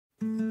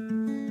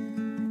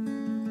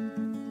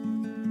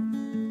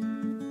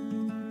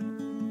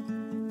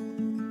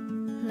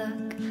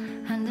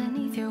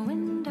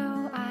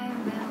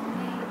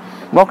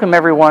Welcome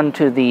everyone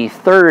to the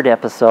third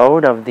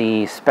episode of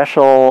the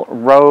special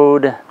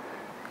RODE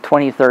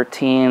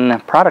 2013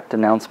 product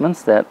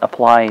announcements that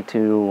apply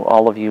to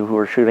all of you who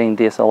are shooting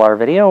DSLR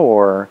video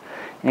or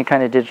any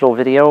kind of digital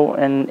video,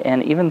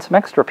 and even some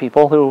extra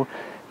people who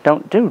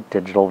don't do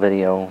digital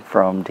video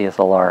from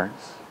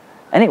DSLRs.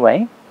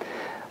 Anyway,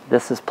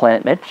 this is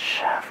Planet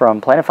Mitch from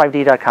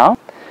planet5D.com.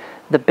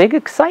 The big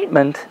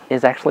excitement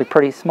is actually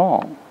pretty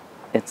small.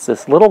 It's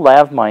this little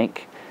lav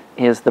mic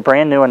is the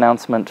brand new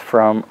announcement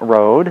from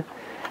RODE,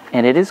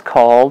 and it is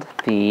called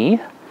the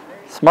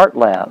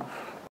SmartLav.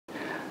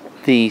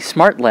 The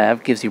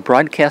SmartLav gives you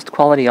broadcast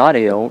quality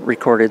audio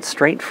recorded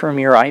straight from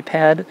your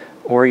iPad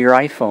or your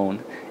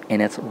iPhone,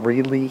 and it's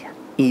really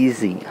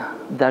easy.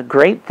 The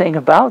great thing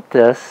about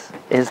this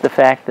is the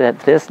fact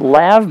that this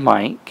lav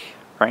mic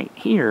right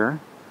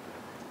here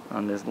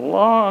on this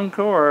long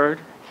cord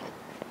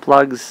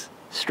plugs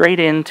straight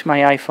into my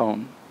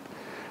iPhone.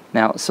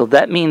 Now, so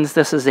that means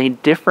this is a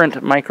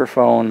different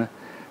microphone,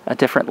 a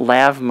different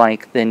lav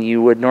mic than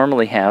you would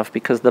normally have,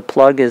 because the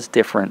plug is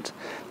different,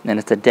 and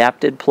it's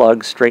adapted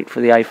plug straight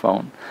for the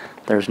iPhone.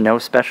 There's no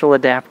special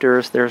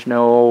adapters, there's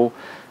no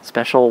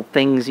special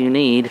things you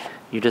need.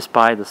 You just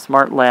buy the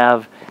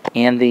SmartLav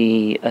and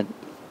the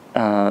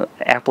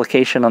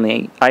application on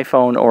the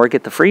iPhone, or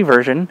get the free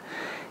version,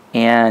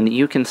 and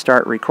you can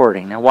start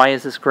recording. Now, why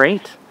is this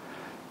great?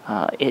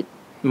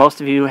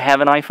 Most of you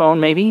have an iPhone,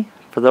 maybe.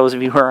 For those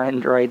of you who are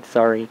Android,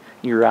 sorry,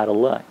 you're out of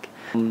luck.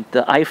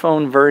 The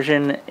iPhone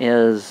version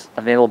is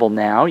available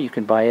now. You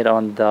can buy it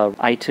on the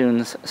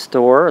iTunes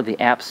store, or the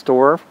App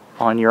Store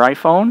on your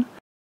iPhone.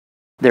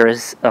 There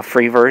is a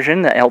free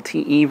version, the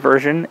LTE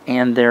version,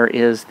 and there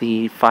is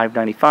the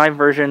 $5.95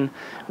 version,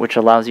 which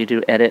allows you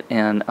to edit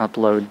and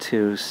upload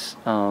to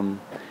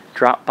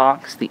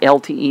Dropbox. The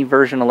LTE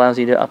version allows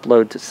you to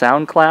upload to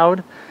SoundCloud,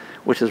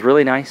 which is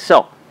really nice.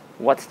 So,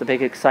 what's the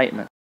big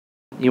excitement?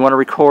 You want to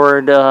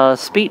record a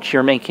speech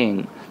you're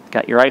making.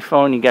 Got your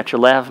iPhone, you got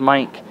your lav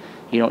mic.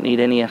 You don't need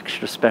any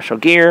extra special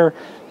gear.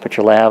 Put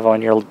your lav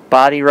on your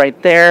body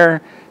right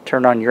there.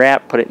 Turn on your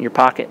app, put it in your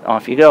pocket,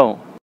 off you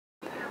go.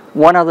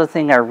 One other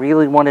thing I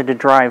really wanted to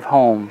drive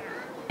home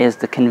is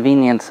the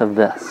convenience of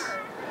this.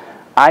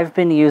 I've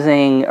been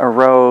using a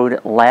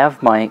RODE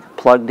lav mic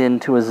plugged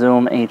into a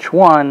Zoom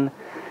H1,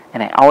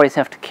 and I always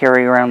have to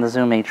carry around the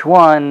Zoom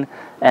H1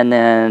 and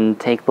then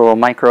take the little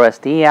micro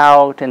SD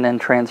out and then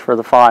transfer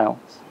the files.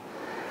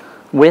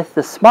 With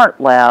the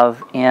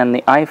SmartLav and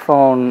the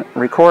iPhone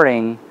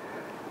recording,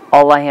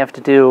 all I have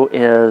to do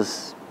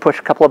is push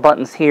a couple of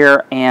buttons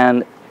here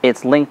and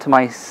it's linked to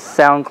my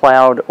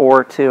SoundCloud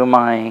or to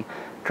my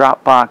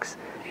Dropbox,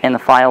 and the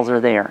files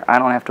are there. I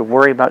don't have to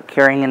worry about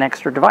carrying an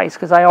extra device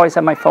because I always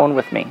have my phone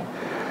with me.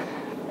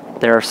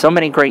 There are so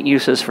many great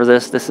uses for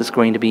this. This is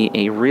going to be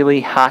a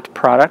really hot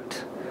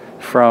product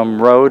from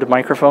RODE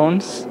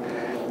microphones.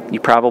 You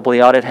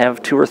probably ought to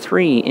have 2 or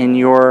 3 in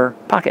your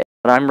pocket.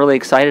 But I'm really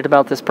excited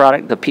about this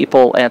product. The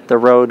people at the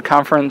RODE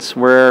conference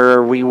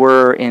where we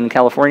were in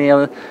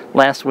California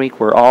last week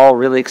were all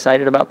really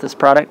excited about this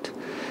product,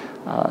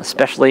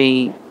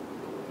 especially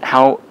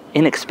how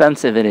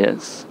inexpensive it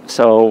is.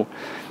 So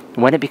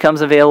when it becomes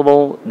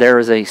available, there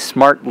is a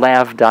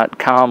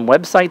smartlav.com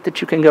website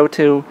that you can go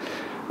to,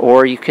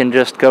 or you can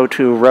just go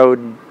to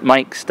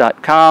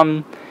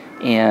rodemics.com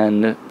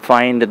and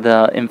find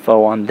the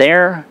info on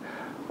there.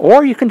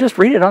 Or you can just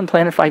read it on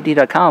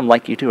planet5D.com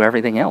like you do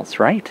everything else,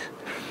 right?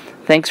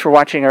 Thanks for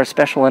watching our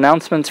special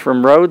announcements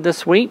from RODE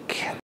this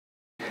week.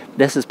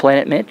 This is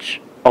Planet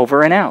Mitch,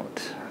 over and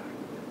out.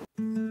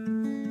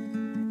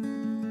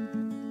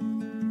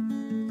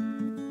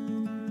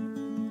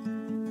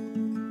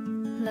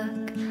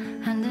 Look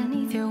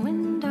underneath your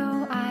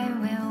window, I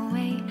will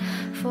wait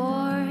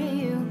for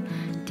you,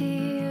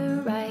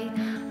 dear. Right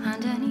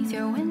underneath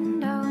your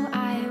window,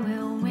 I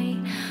will wait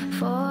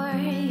for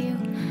you.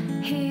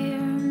 Here,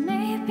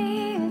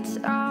 maybe it's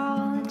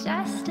all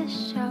just a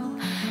show.